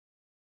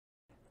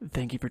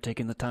Thank you for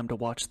taking the time to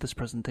watch this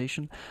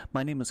presentation.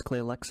 My name is Clay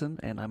Lexon,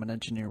 and I'm an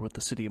engineer with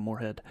the City of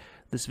Moorhead.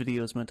 This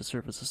video is meant to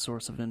serve as a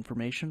source of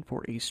information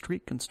for a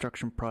street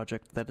construction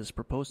project that is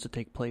proposed to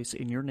take place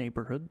in your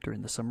neighborhood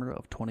during the summer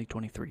of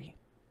 2023.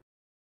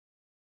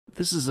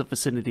 This is a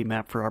vicinity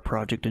map for our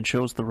project and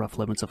shows the rough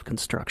limits of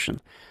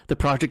construction. The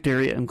project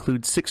area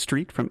includes 6th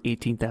Street from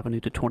 18th Avenue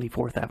to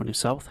 24th Avenue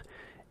South,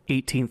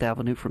 18th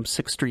Avenue from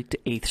 6th Street to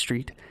 8th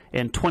Street,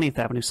 and 20th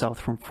Avenue South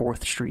from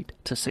 4th Street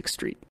to 6th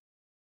Street.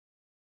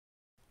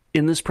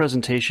 In this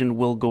presentation,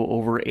 we'll go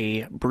over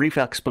a brief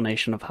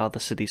explanation of how the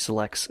city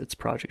selects its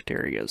project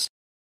areas,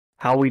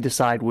 how we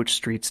decide which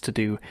streets to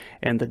do,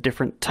 and the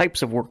different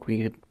types of work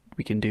we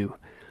can do.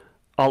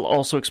 I'll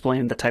also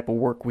explain the type of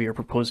work we are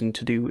proposing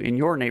to do in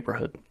your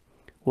neighborhood.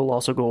 We'll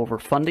also go over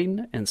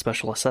funding and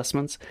special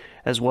assessments,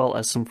 as well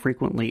as some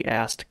frequently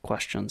asked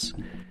questions.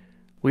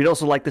 We'd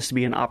also like this to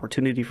be an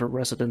opportunity for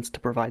residents to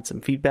provide some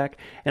feedback,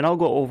 and I'll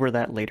go over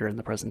that later in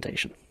the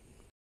presentation.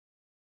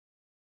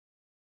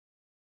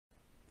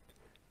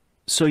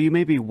 So you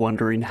may be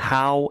wondering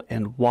how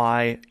and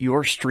why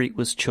your street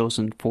was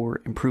chosen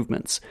for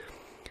improvements.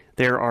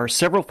 There are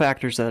several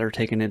factors that are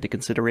taken into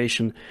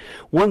consideration.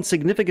 One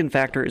significant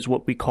factor is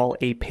what we call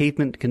a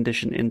pavement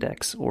condition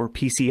index, or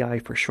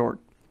PCI for short.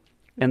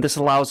 And this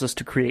allows us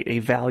to create a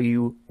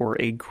value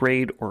or a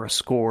grade or a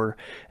score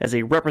as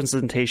a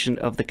representation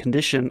of the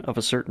condition of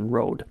a certain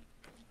road.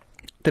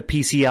 The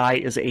PCI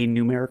is a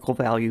numerical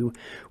value,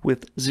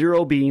 with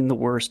 0 being the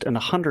worst and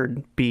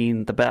 100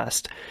 being the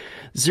best.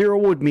 0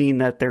 would mean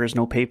that there is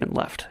no pavement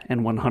left,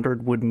 and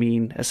 100 would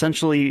mean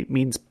essentially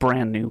means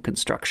brand new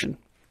construction.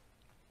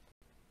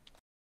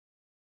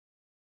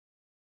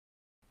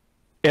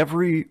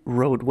 Every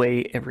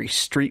roadway, every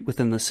street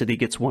within the city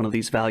gets one of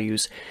these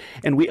values,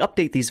 and we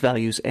update these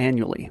values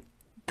annually.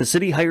 The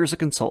city hires a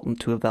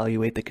consultant to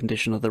evaluate the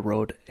condition of the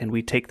road, and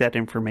we take that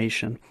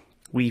information.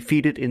 We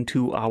feed it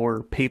into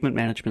our pavement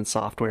management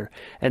software,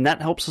 and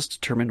that helps us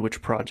determine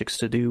which projects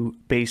to do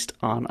based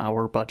on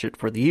our budget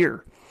for the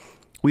year.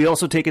 We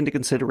also take into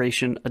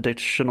consideration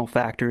additional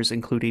factors,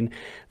 including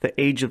the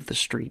age of the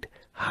street,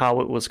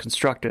 how it was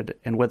constructed,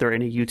 and whether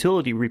any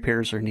utility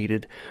repairs are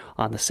needed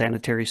on the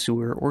sanitary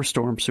sewer or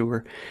storm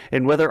sewer,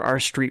 and whether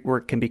our street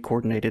work can be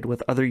coordinated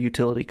with other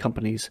utility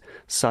companies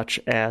such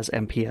as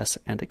MPS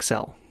and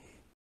Xcel.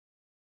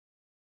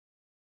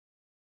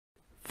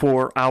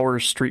 For our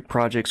street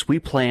projects, we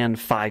plan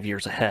 5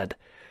 years ahead.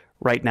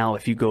 Right now,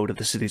 if you go to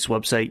the city's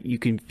website, you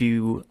can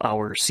view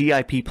our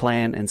CIP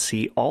plan and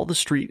see all the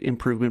street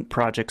improvement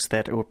projects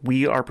that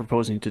we are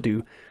proposing to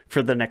do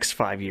for the next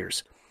 5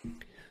 years.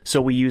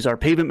 So we use our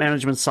pavement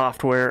management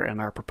software and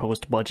our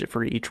proposed budget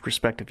for each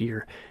respective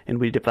year, and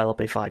we develop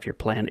a 5-year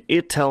plan.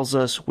 It tells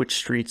us which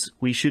streets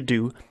we should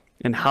do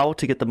and how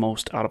to get the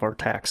most out of our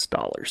tax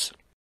dollars.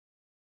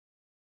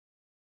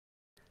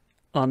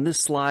 On this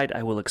slide,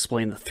 I will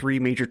explain the 3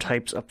 major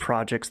types of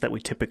projects that we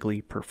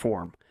typically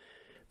perform.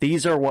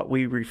 These are what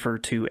we refer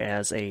to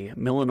as a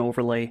mill and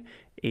overlay,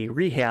 a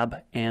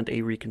rehab, and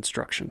a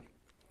reconstruction.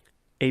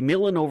 A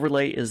mill and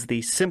overlay is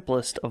the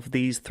simplest of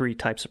these 3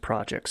 types of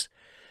projects.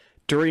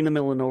 During the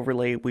mill and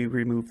overlay, we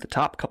remove the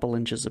top couple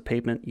inches of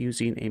pavement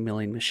using a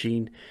milling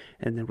machine,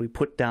 and then we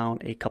put down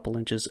a couple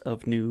inches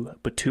of new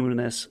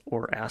bituminous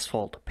or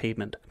asphalt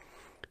pavement.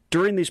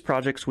 During these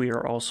projects, we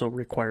are also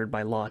required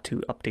by law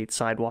to update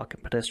sidewalk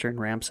and pedestrian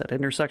ramps at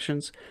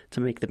intersections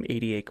to make them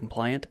ADA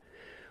compliant.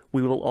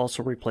 We will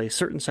also replace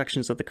certain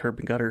sections of the curb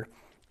and gutter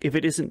if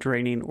it isn't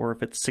draining or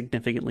if it's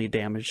significantly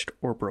damaged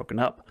or broken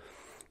up.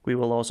 We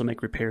will also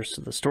make repairs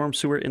to the storm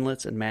sewer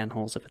inlets and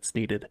manholes if it's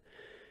needed.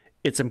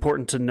 It's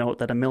important to note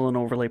that a mill and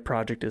overlay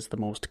project is the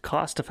most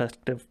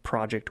cost-effective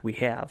project we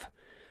have.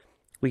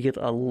 We get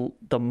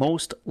the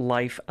most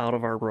life out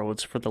of our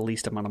roads for the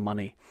least amount of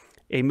money.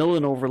 A mill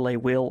and overlay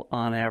will,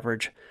 on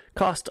average,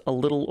 cost a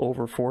little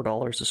over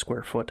 $4 a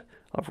square foot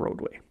of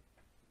roadway.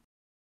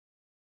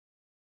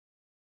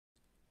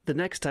 The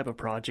next type of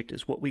project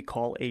is what we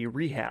call a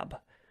rehab.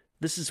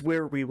 This is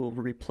where we will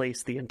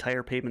replace the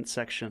entire pavement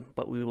section,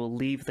 but we will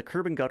leave the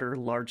curb and gutter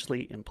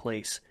largely in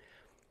place.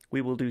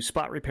 We will do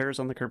spot repairs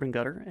on the curb and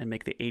gutter and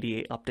make the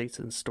ADA updates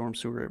and storm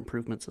sewer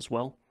improvements as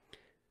well.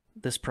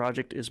 This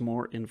project is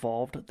more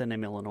involved than a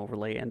mill and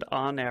overlay, and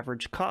on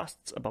average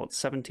costs about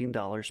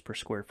 $17 per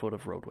square foot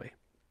of roadway.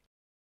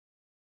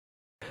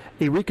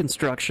 A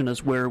reconstruction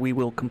is where we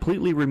will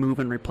completely remove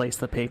and replace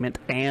the pavement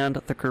and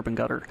the curb and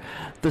gutter.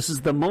 This is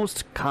the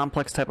most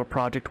complex type of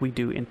project we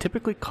do and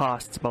typically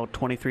costs about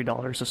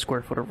 $23 a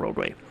square foot of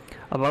roadway,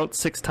 about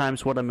 6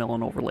 times what a mill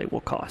and overlay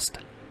will cost.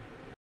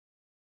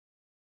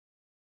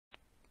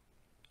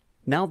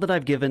 Now that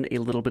I've given a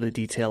little bit of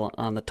detail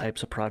on the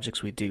types of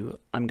projects we do,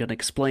 I'm going to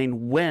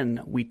explain when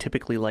we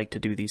typically like to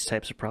do these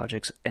types of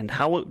projects and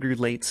how it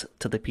relates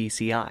to the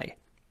PCI.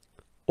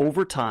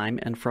 Over time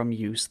and from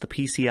use, the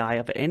PCI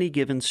of any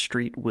given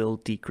street will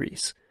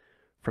decrease.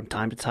 From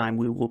time to time,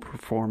 we will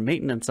perform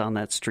maintenance on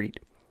that street,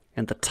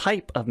 and the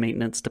type of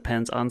maintenance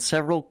depends on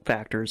several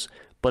factors,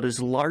 but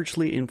is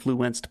largely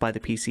influenced by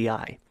the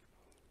PCI.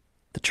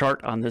 The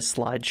chart on this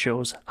slide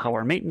shows how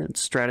our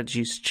maintenance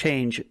strategies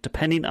change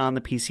depending on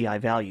the PCI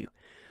value.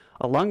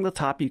 Along the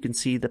top, you can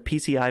see the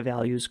PCI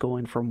values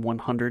going from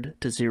 100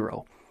 to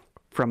 0,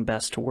 from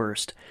best to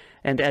worst.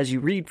 And as you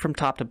read from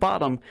top to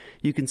bottom,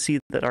 you can see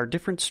that our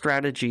different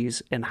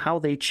strategies and how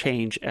they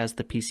change as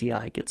the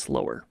PCI gets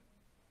lower.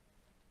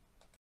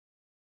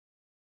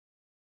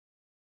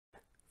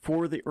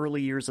 For the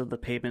early years of the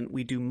pavement,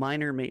 we do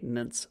minor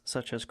maintenance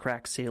such as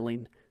crack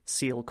sealing,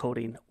 seal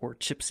coating, or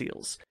chip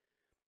seals.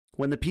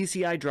 When the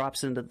PCI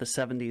drops into the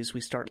 70s,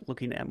 we start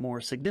looking at more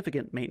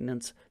significant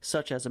maintenance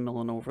such as a mill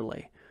and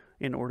overlay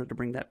in order to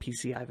bring that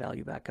PCI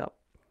value back up.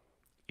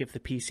 If the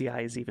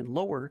PCI is even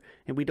lower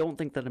and we don't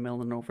think that a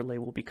mill and overlay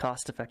will be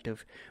cost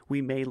effective,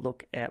 we may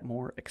look at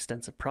more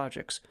extensive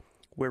projects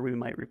where we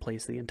might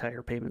replace the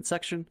entire pavement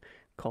section,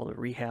 called a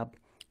rehab,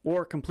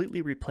 or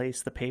completely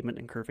replace the pavement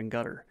and curving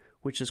gutter,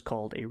 which is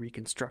called a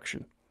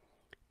reconstruction.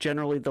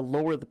 Generally, the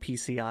lower the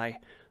PCI,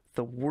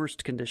 the worse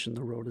condition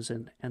the road is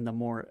in, and the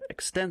more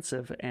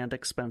extensive and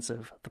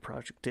expensive the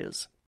project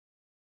is.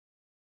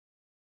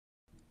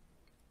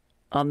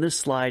 On this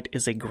slide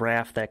is a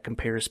graph that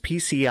compares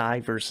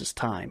PCI versus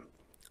time.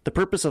 The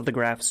purpose of the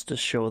graph is to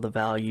show the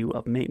value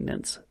of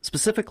maintenance,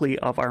 specifically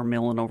of our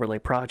mill and overlay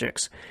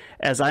projects.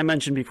 As I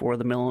mentioned before,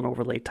 the mill and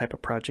overlay type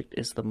of project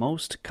is the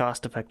most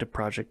cost-effective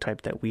project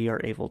type that we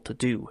are able to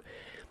do.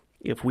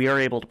 If we are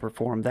able to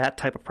perform that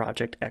type of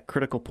project at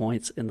critical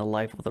points in the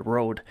life of the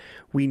road,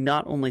 we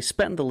not only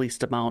spend the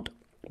least amount,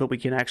 but we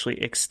can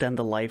actually extend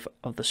the life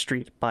of the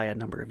street by a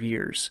number of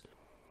years.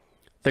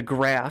 The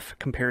graph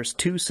compares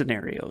two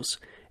scenarios,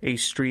 a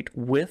street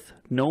with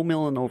no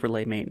mill and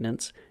overlay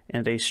maintenance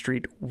and a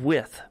street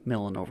with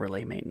mill and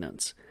overlay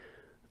maintenance.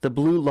 The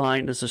blue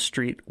line is a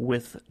street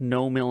with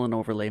no mill and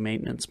overlay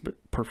maintenance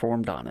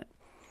performed on it.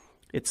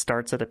 It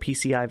starts at a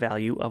PCI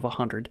value of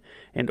 100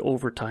 and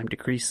over time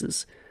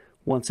decreases.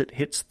 Once it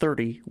hits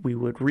 30, we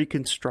would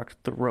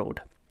reconstruct the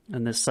road,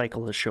 and this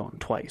cycle is shown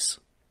twice.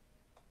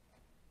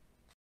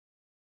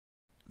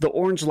 The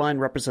orange line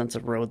represents a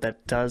road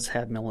that does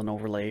have mill and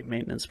overlay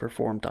maintenance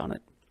performed on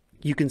it.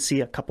 You can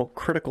see a couple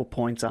critical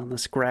points on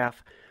this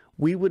graph.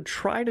 We would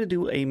try to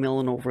do a mill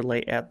and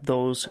overlay at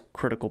those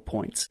critical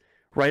points,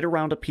 right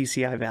around a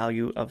PCI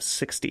value of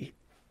 60.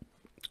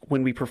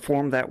 When we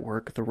perform that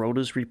work, the road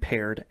is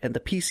repaired and the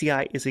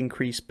PCI is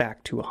increased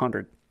back to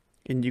 100.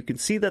 And you can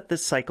see that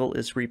this cycle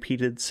is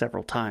repeated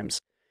several times.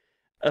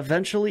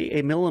 Eventually,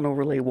 a mill and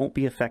overlay won't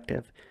be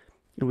effective,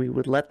 and we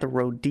would let the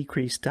road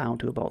decrease down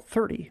to about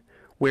 30,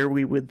 where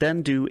we would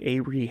then do a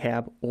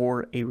rehab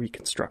or a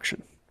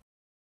reconstruction.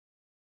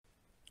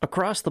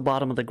 Across the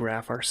bottom of the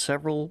graph are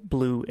several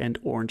blue and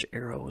orange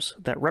arrows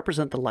that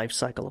represent the life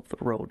cycle of the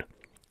road.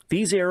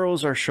 These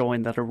arrows are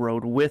showing that a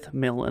road with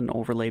mill and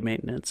overlay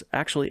maintenance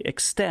actually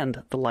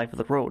extend the life of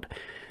the road,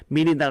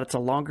 meaning that it's a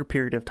longer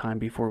period of time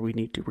before we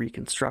need to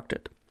reconstruct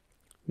it.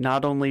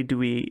 Not only do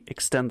we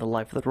extend the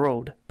life of the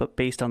road, but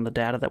based on the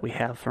data that we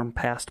have from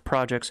past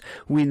projects,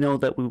 we know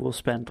that we will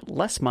spend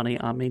less money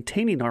on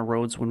maintaining our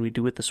roads when we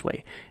do it this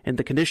way, and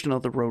the condition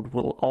of the road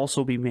will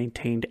also be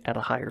maintained at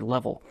a higher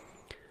level.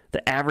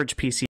 The average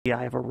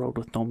PCI of a road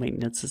with no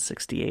maintenance is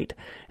 68,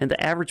 and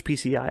the average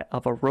PCI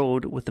of a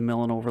road with the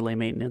mill and overlay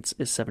maintenance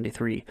is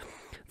 73.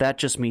 That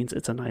just means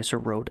it's a nicer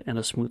road and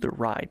a smoother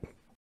ride.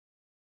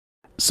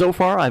 So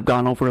far, I've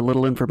gone over a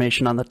little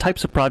information on the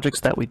types of projects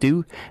that we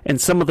do and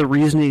some of the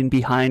reasoning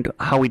behind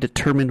how we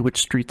determine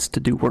which streets to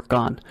do work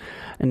on.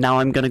 And now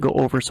I'm going to go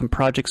over some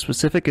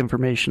project-specific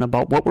information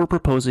about what we're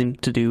proposing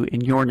to do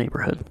in your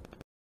neighborhood.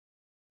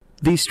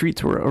 These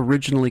streets were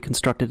originally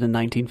constructed in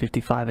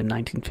 1955 and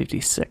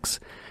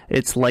 1956.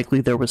 It's likely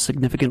there was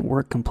significant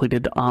work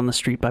completed on the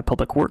street by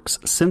Public Works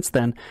since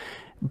then,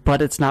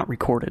 but it's not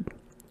recorded.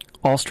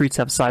 All streets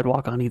have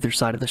sidewalk on either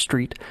side of the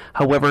street.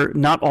 However,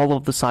 not all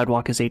of the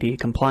sidewalk is ADA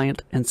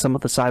compliant, and some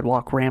of the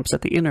sidewalk ramps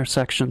at the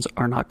intersections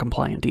are not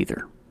compliant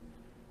either.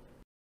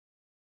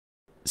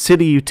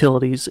 City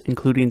utilities,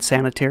 including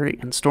sanitary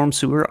and storm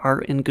sewer,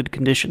 are in good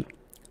condition.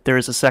 There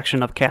is a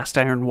section of cast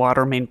iron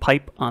water main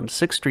pipe on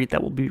 6th Street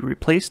that will be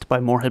replaced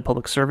by Moorhead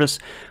Public Service,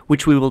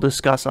 which we will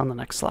discuss on the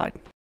next slide.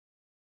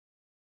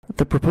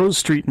 The proposed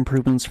street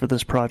improvements for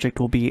this project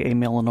will be a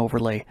mill and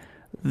overlay.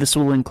 This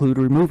will include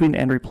removing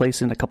and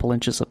replacing a couple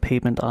inches of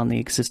pavement on the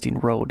existing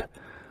road.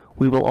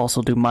 We will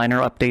also do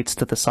minor updates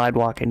to the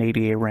sidewalk and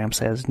ADA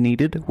ramps as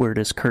needed where it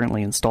is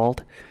currently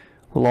installed.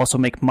 We'll also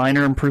make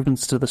minor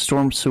improvements to the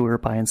storm sewer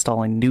by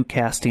installing new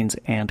castings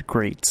and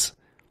grates.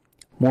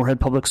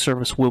 Moorhead Public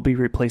Service will be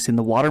replacing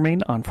the water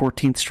main on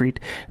 14th Street,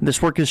 and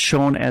this work is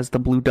shown as the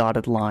blue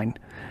dotted line.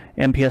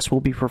 MPS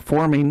will be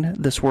performing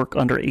this work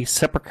under a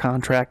separate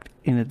contract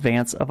in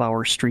advance of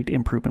our street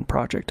improvement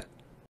project.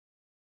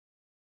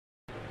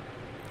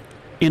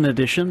 In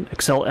addition,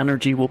 Xcel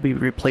Energy will be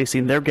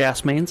replacing their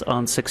gas mains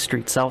on 6th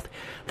Street South.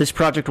 This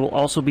project will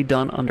also be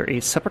done under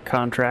a separate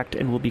contract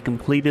and will be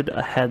completed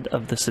ahead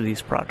of the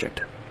city's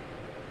project.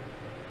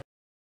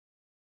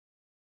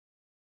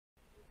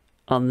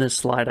 On this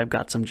slide, I've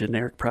got some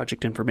generic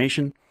project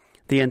information.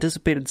 The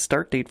anticipated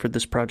start date for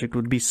this project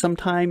would be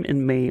sometime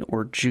in May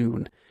or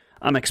June.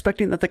 I'm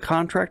expecting that the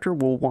contractor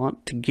will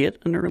want to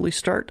get an early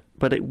start,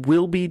 but it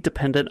will be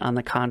dependent on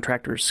the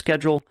contractor's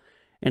schedule,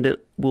 and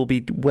it will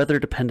be weather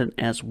dependent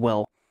as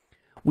well.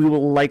 We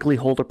will likely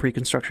hold a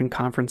pre-construction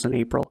conference in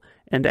April,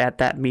 and at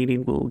that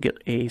meeting we'll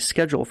get a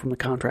schedule from the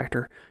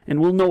contractor, and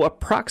we'll know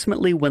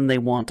approximately when they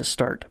want to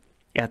start.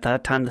 At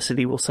that time, the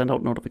city will send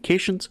out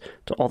notifications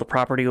to all the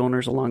property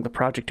owners along the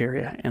project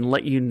area and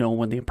let you know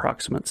when the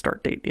approximate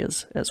start date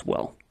is as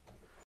well.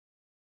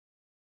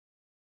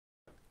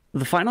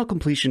 The final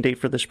completion date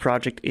for this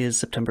project is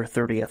September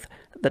 30th.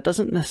 That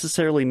doesn't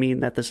necessarily mean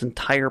that this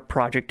entire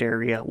project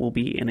area will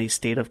be in a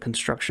state of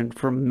construction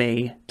from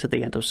May to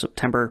the end of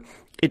September.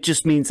 It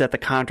just means that the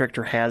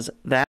contractor has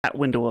that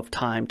window of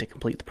time to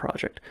complete the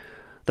project.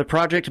 The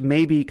project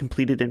may be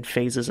completed in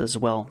phases as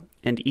well,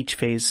 and each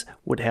phase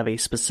would have a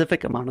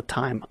specific amount of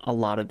time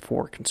allotted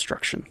for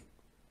construction.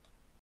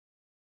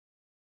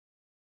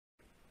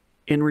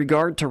 In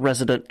regard to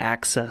resident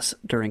access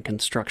during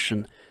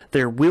construction,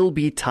 there will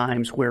be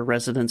times where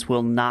residents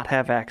will not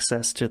have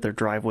access to their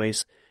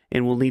driveways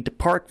and will need to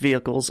park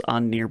vehicles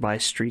on nearby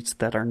streets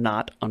that are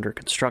not under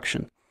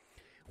construction.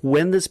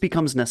 When this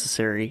becomes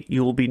necessary,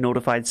 you will be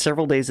notified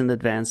several days in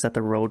advance that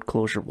the road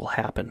closure will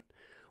happen.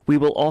 We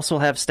will also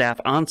have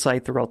staff on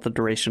site throughout the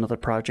duration of the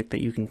project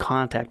that you can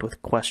contact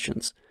with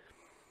questions.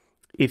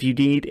 If you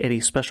need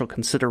any special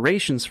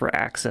considerations for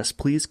access,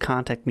 please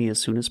contact me as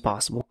soon as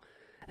possible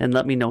and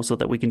let me know so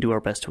that we can do our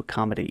best to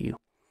accommodate you.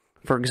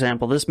 For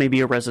example, this may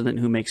be a resident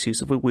who makes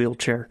use of a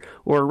wheelchair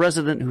or a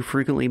resident who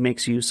frequently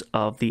makes use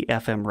of the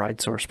FM Ride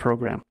Source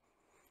program.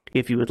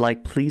 If you would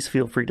like, please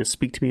feel free to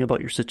speak to me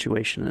about your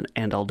situation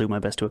and I'll do my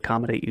best to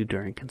accommodate you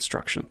during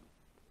construction.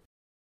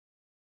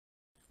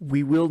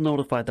 We will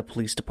notify the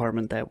police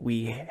department that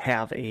we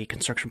have a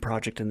construction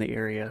project in the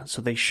area,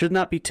 so they should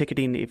not be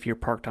ticketing if you're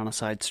parked on a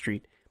side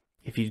street.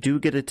 If you do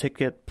get a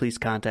ticket, please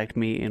contact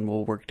me and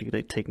we'll work to get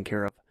it taken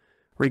care of.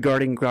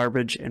 Regarding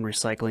garbage and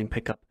recycling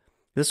pickup,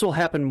 this will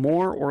happen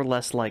more or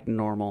less like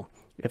normal.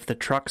 If the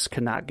trucks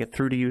cannot get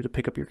through to you to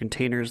pick up your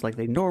containers like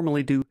they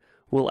normally do,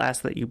 we'll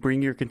ask that you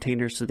bring your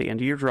containers to the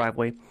end of your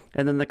driveway,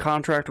 and then the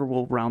contractor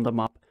will round them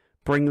up,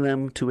 bring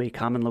them to a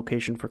common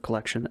location for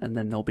collection, and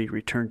then they'll be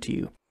returned to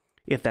you.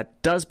 If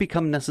that does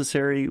become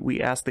necessary,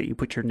 we ask that you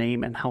put your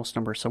name and house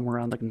number somewhere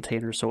on the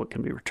container so it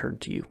can be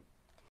returned to you.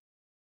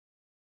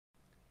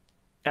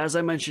 As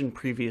I mentioned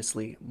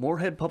previously,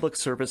 Moorhead Public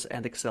Service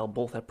and Excel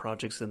both have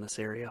projects in this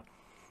area.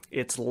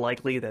 It's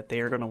likely that they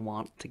are going to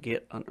want to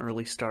get an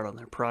early start on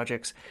their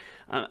projects.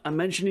 I'm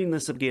mentioning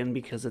this again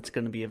because it's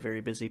going to be a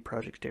very busy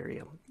project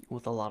area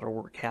with a lot of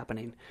work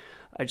happening.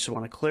 I just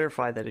want to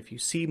clarify that if you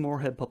see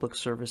Moorhead Public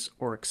Service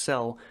or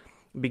Excel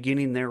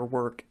beginning their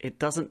work, it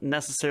doesn't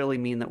necessarily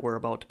mean that we're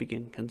about to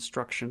begin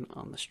construction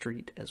on the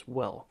street as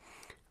well.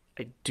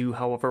 I do,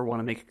 however, want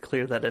to make it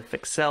clear that if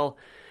Excel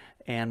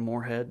and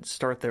Moorhead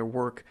start their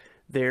work,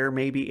 there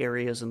may be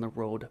areas in the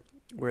road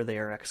where they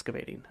are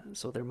excavating.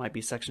 So there might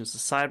be sections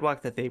of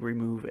sidewalk that they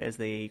remove as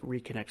they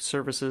reconnect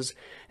services,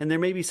 and there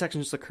may be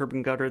sections of curb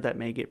and gutter that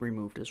may get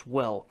removed as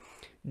well.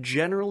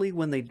 Generally,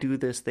 when they do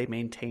this, they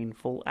maintain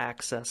full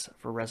access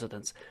for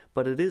residents,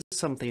 but it is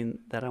something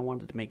that I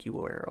wanted to make you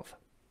aware of.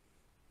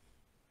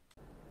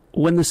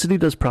 When the city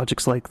does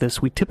projects like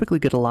this, we typically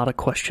get a lot of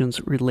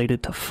questions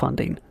related to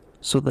funding,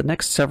 so the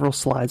next several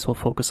slides will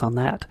focus on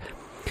that.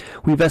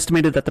 We've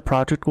estimated that the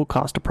project will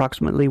cost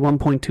approximately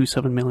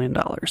 $1.27 million.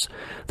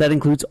 That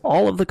includes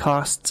all of the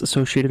costs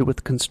associated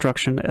with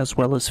construction as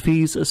well as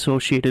fees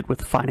associated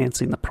with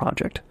financing the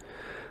project.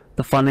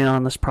 The funding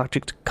on this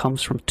project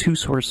comes from two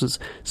sources: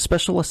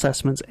 special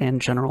assessments and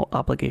general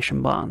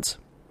obligation bonds.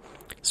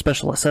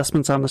 Special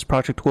assessments on this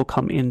project will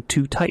come in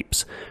two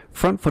types: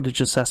 front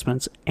footage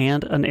assessments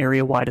and an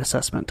area-wide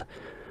assessment.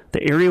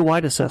 The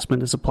area-wide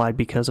assessment is applied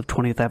because of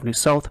 20th Avenue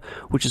South,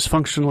 which is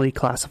functionally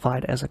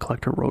classified as a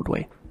collector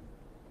roadway.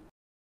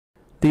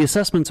 The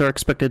assessments are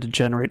expected to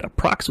generate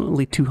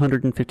approximately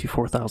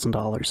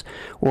 $254,000,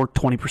 or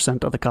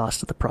 20% of the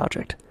cost of the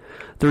project.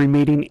 The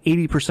remaining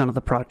 80% of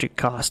the project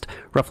cost,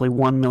 roughly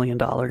 $1 million,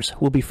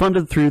 will be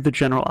funded through the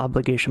general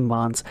obligation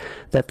bonds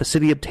that the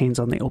city obtains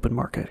on the open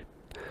market.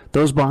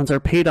 Those bonds are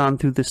paid on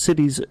through the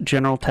city's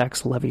general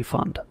tax levy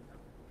fund.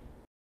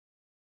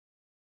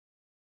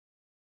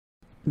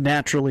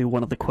 Naturally,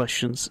 one of the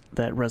questions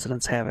that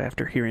residents have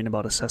after hearing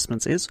about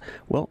assessments is,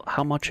 well,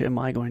 how much am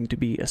I going to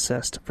be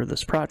assessed for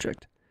this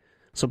project?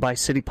 So by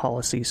city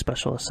policy,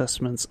 special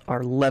assessments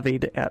are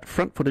levied at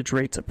front footage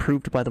rates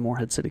approved by the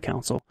Moorhead City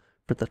Council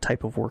for the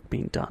type of work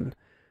being done.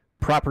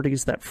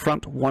 Properties that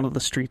front one of the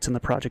streets in the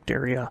project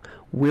area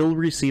will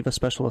receive a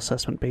special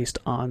assessment based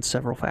on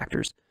several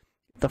factors.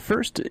 The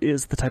first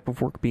is the type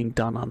of work being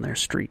done on their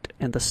street,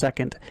 and the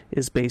second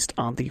is based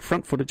on the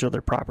front footage of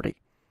their property.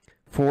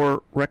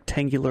 For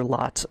rectangular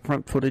lots,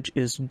 front footage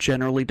is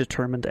generally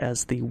determined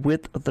as the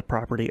width of the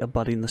property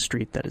abutting the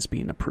street that is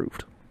being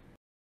approved.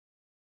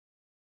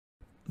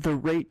 The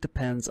rate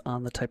depends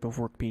on the type of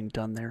work being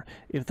done there.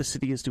 If the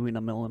city is doing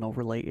a mill and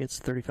overlay, it's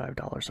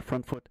 $35 a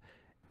front foot.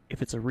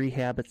 If it's a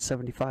rehab, it's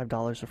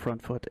 $75 a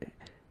front foot,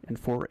 and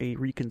for a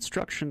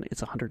reconstruction,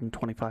 it's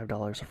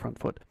 $125 a front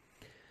foot.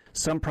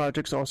 Some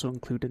projects also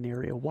include an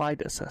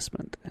area-wide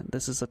assessment, and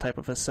this is a type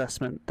of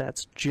assessment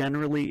that's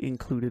generally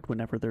included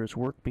whenever there's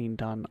work being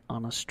done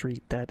on a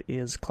street that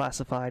is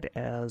classified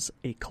as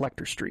a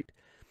collector street,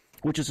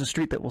 which is a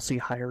street that will see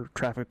higher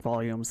traffic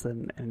volumes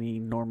than any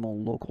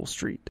normal local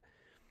street.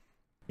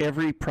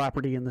 Every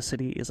property in the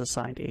city is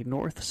assigned a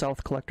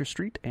north-south collector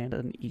street and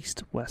an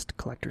east-west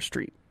collector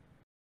street.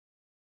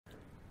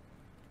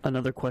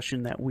 Another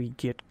question that we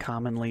get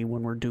commonly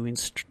when we're doing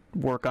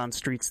work on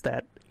streets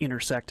that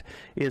intersect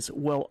is,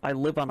 well, I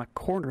live on a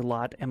corner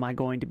lot, am I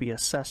going to be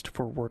assessed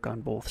for work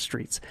on both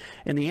streets?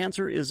 And the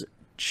answer is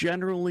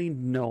generally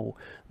no.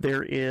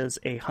 There is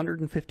a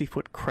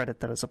 150-foot credit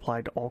that is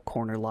applied to all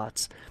corner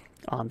lots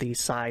on the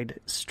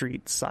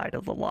street side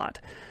of the lot.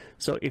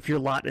 So if your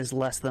lot is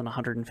less than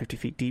 150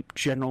 feet deep,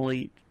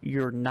 generally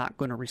you're not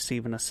going to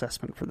receive an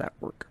assessment for that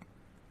work.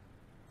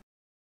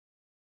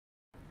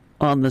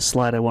 On this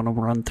slide, I want to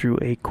run through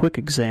a quick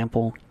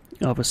example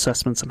of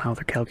assessments and how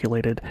they're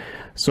calculated.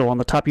 So on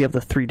the top, you have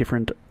the three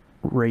different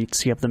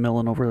rates. You have the mill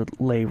and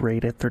overlay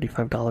rate at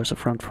 $35 a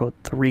front foot,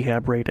 the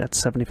rehab rate at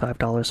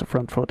 $75 a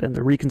front foot, and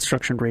the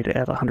reconstruction rate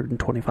at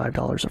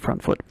 $125 a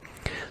front foot.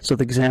 So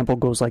the example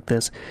goes like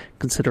this.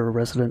 Consider a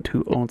resident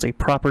who owns a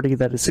property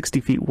that is 60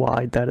 feet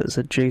wide that is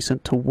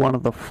adjacent to one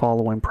of the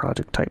following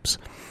project types.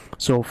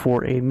 So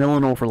for a mill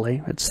and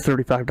overlay, it's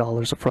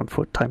 $35 a front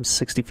foot times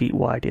 60 feet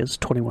wide is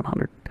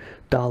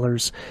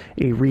 $2,100.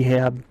 A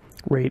rehab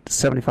rate,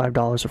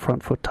 $75 a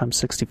front foot times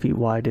 60 feet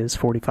wide is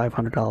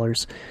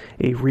 $4,500.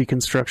 A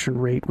reconstruction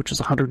rate, which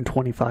is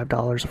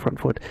 $125 a front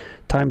foot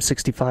times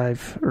 60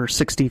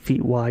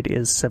 feet wide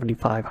is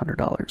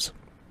 $7,500.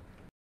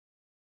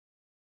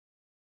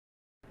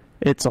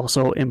 It's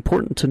also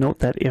important to note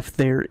that if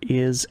there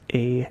is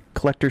a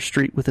collector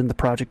street within the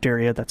project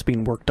area that's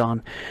being worked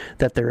on,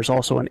 that there is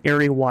also an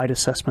area-wide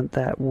assessment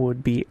that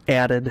would be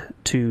added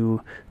to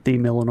the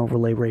mill and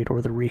overlay rate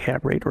or the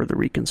rehab rate or the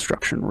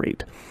reconstruction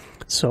rate.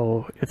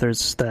 So if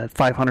there's that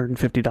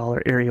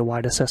 $550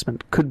 area-wide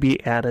assessment could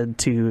be added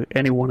to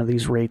any one of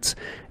these rates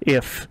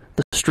if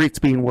the streets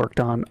being worked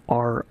on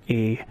are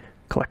a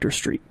collector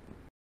street.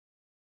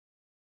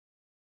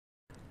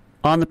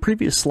 On the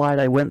previous slide,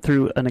 I went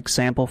through an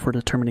example for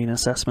determining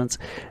assessments.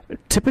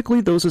 Typically,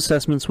 those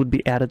assessments would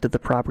be added to the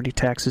property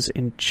taxes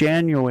in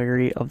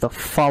January of the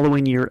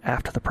following year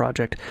after the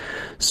project.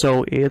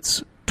 So it's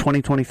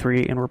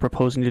 2023 and we're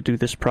proposing to do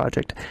this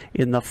project.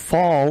 In the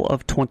fall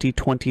of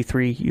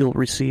 2023, you'll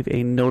receive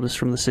a notice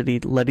from the city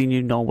letting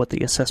you know what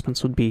the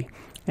assessments would be.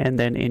 And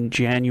then in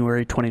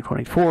January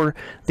 2024,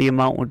 the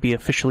amount would be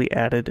officially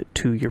added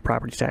to your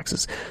property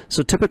taxes.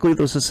 So typically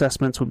those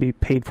assessments would be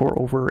paid for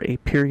over a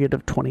period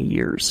of 20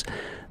 years.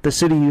 The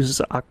city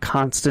uses a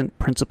constant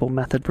principal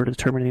method for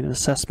determining an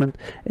assessment,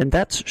 and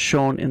that's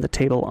shown in the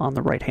table on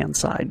the right-hand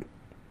side.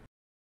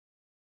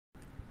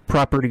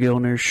 Property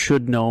owners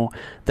should know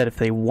that if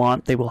they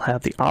want, they will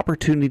have the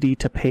opportunity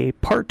to pay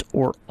part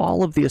or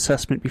all of the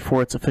assessment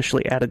before it's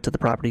officially added to the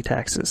property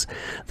taxes.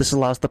 This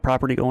allows the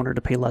property owner to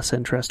pay less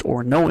interest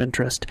or no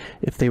interest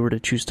if they were to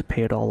choose to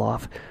pay it all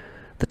off.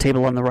 The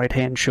table on the right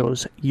hand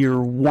shows year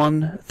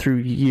 1 through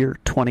year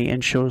 20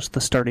 and shows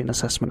the starting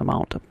assessment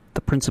amount,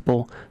 the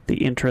principal,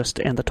 the interest,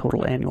 and the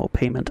total annual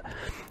payment.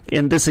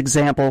 In this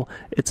example,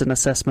 it's an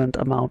assessment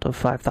amount of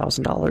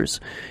 $5,000.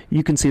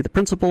 You can see the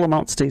principal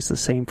amount stays the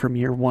same from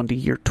year 1 to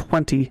year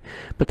 20,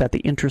 but that the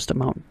interest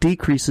amount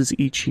decreases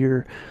each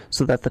year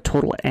so that the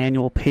total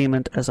annual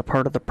payment as a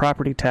part of the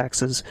property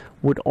taxes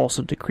would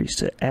also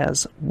decrease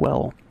as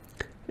well.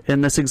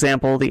 In this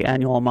example, the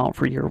annual amount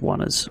for year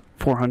 1 is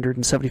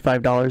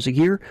 $475 a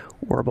year,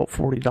 or about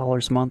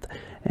 $40 a month,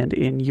 and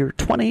in year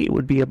 20 it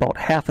would be about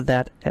half of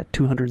that at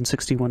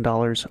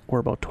 $261, or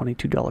about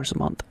 $22 a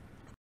month.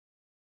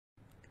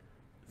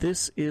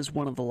 This is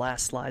one of the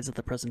last slides of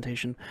the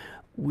presentation.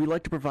 We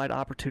like to provide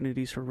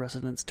opportunities for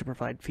residents to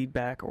provide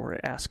feedback or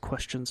ask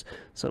questions,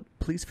 so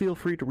please feel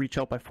free to reach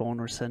out by phone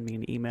or send me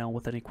an email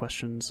with any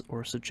questions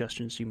or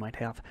suggestions you might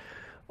have.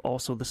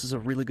 Also, this is a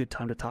really good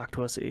time to talk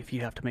to us if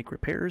you have to make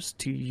repairs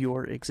to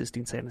your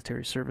existing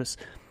sanitary service.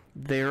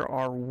 There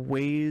are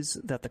ways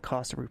that the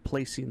cost of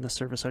replacing the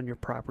service on your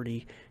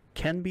property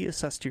can be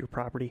assessed to your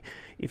property.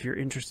 If you're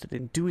interested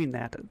in doing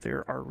that,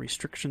 there are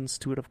restrictions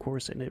to it, of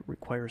course, and it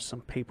requires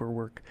some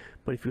paperwork.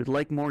 But if you would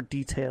like more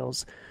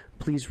details,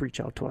 please reach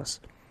out to us.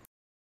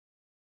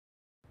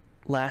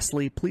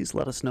 Lastly, please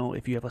let us know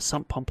if you have a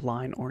sump pump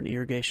line or an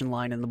irrigation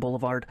line in the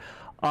boulevard.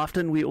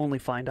 Often we only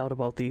find out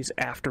about these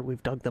after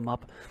we've dug them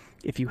up.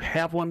 If you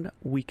have one,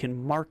 we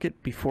can mark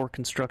it before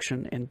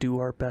construction and do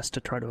our best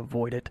to try to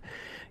avoid it.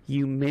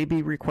 You may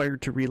be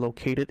required to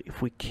relocate it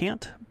if we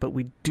can't, but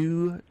we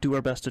do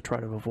our best to try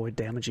to avoid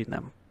damaging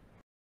them.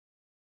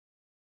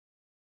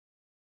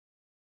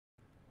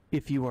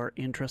 If you are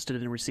interested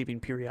in receiving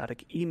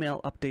periodic email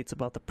updates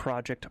about the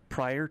project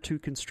prior to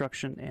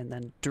construction and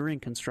then during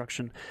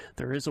construction,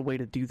 there is a way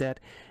to do that.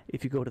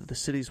 If you go to the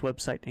city's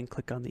website and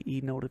click on the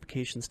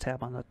e-notifications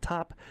tab on the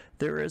top,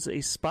 there is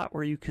a spot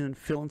where you can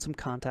fill in some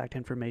contact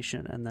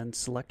information and then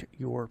select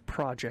your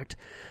project.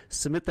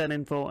 Submit that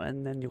info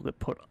and then you'll get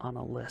put on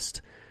a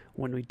list.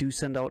 When we do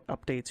send out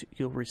updates,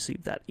 you'll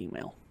receive that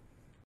email.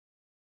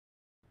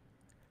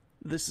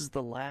 This is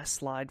the last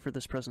slide for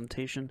this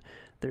presentation.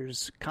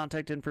 There's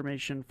contact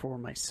information for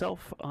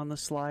myself on the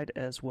slide,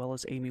 as well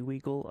as Amy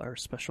Weigel, our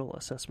Special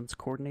Assessments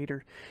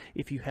Coordinator.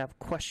 If you have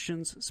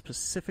questions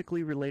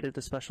specifically related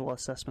to special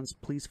assessments,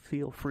 please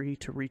feel free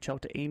to reach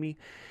out to Amy.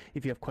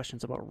 If you have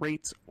questions about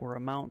rates or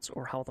amounts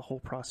or how the whole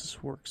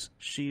process works,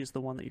 she is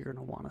the one that you're going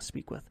to want to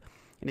speak with.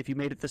 And if you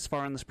made it this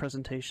far in this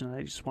presentation,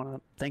 I just want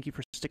to thank you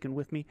for sticking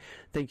with me.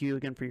 Thank you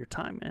again for your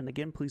time. And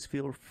again, please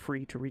feel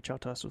free to reach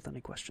out to us with any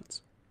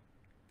questions.